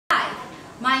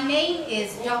My name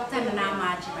is Dr.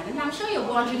 Agyemang, and I'm sure you're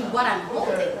wondering what I'm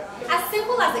holding. As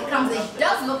simple as it comes, it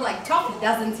does look like toffee,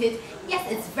 doesn't it? Yes,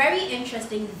 it's very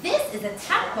interesting. This is a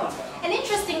tampon, and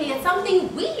interestingly, it's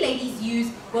something we ladies use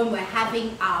when we're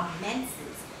having our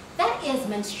menses. That is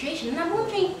menstruation, and I'm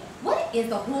wondering, what is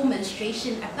the whole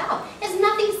menstruation about? It's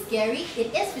nothing scary.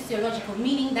 It is physiological,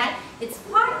 meaning that it's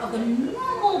part of the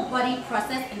normal body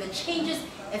process and the changes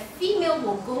a female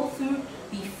will go through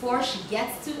before she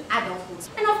gets to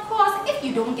adulthood. And of course, if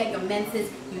you don't get your menses,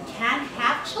 you can't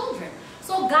have children.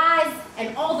 So guys,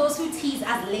 and all those who tease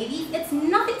as ladies, it's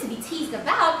nothing to be teased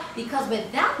about, because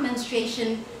without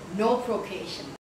menstruation, no procreation.